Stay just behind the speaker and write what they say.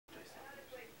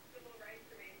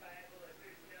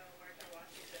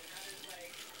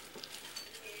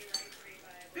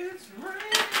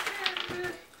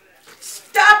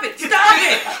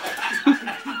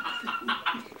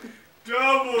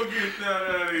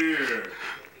here.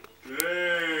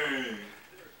 Dang.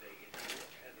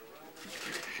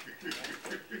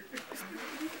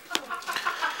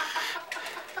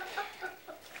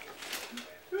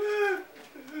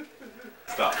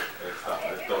 Stop. Stop.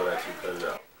 Let's throw that you cut it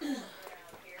out.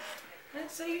 I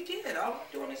didn't say you did. All I'm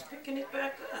doing is picking it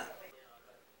back up.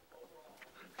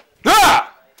 Ah!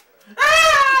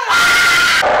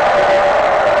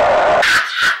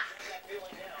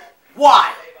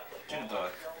 Why?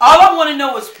 All I want to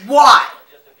know is why.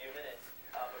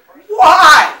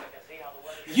 Why?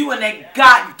 You and that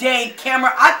goddamn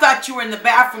camera. I thought you were in the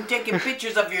bathroom taking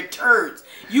pictures of your turds.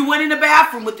 You went in the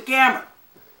bathroom with the camera.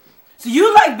 So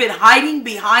you like been hiding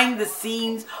behind the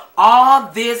scenes all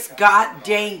this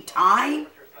goddamn time?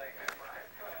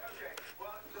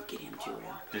 Look at him, Jewel.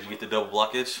 Did you get the double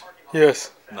blockage?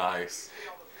 Yes. Nice.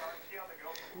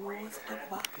 What's a double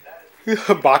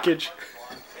blockage? Blockage.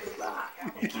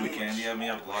 You threw candy at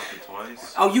me, I blocked it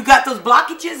twice. Oh, you got those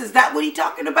blockages? Is that what he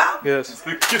talking about? Yes.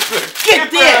 Get Get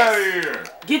this! out of here!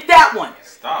 Get that one!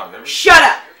 Stop. Shut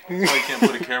up! That's why you can't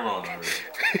put a camera on already.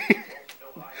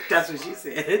 That's what she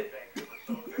said.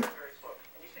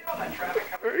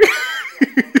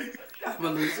 I'm a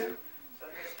loser.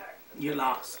 You're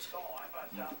lost.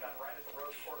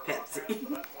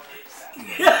 Pepsi.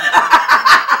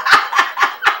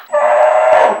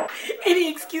 Any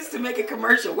excuse to make a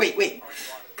commercial. Wait.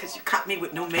 Because you caught me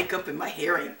with no makeup and my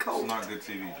hair ain't cold. It's not good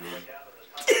TV, Jordan.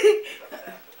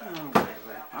 Oh,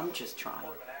 whatever. I'm just trying.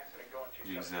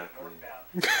 Exactly.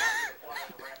 That's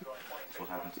what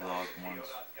happened to the Osbournes.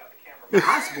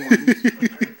 Osbournes?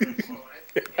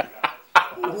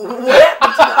 What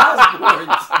happened to the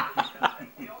Osbournes?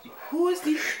 Who is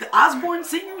the Osbourne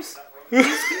singers?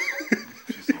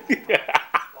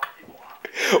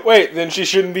 Wait, then she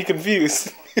shouldn't be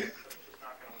confused.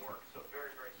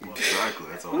 Exactly,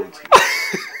 that's all I'm saying.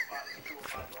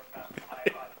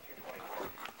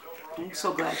 I'm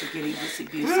so glad you're getting this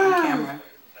abuse on camera.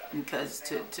 Because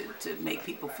to make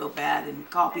people feel bad and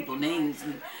call people names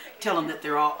and tell them that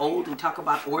they're all old and talk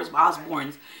about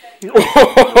Osbournes.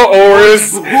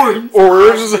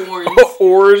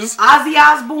 Ors. Ozzy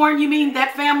Osbourne, you mean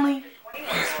that family?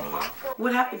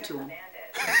 What happened to them? They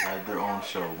had their own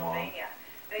show, Mom.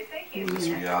 This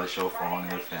reality show following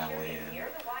their family, and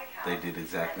they did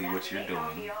exactly what you're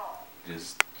doing.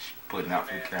 Just putting out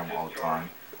for the camera all the time.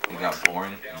 It got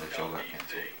boring, and the show got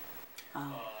canceled.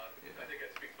 Oh.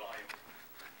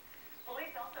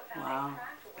 Wow.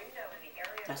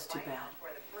 That's too bad.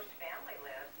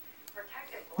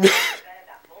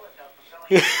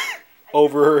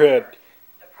 Over her head.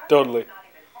 Totally.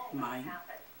 Mine.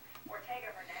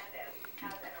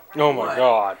 Oh my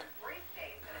God.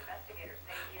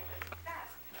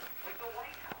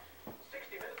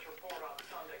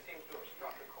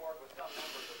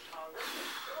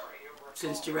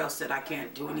 Since Jarrell said I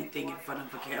can't do anything in front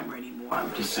of a camera anymore,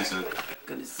 I'm just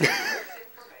gonna say it.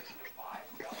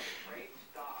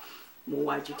 Well,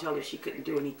 why'd you tell her she couldn't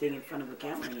do anything in front of a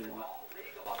camera anymore?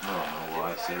 I don't know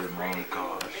why I said it, Mom.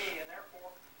 Gosh.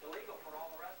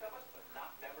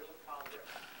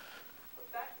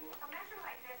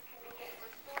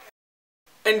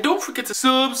 And don't forget to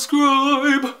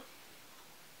subscribe.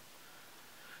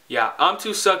 Yeah, I'm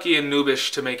too sucky and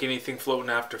noobish to make anything float in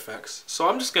After Effects, so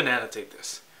I'm just gonna annotate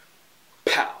this.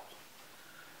 Pow.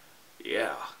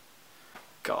 Yeah.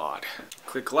 God.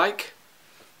 Click like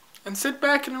and sit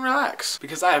back and relax,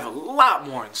 because I have a lot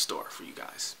more in store for you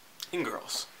guys, and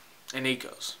girls, and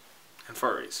ecos, and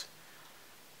furries,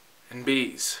 and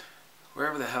bees,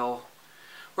 wherever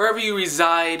you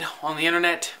reside on the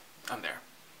internet, I'm there.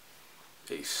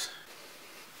 Peace.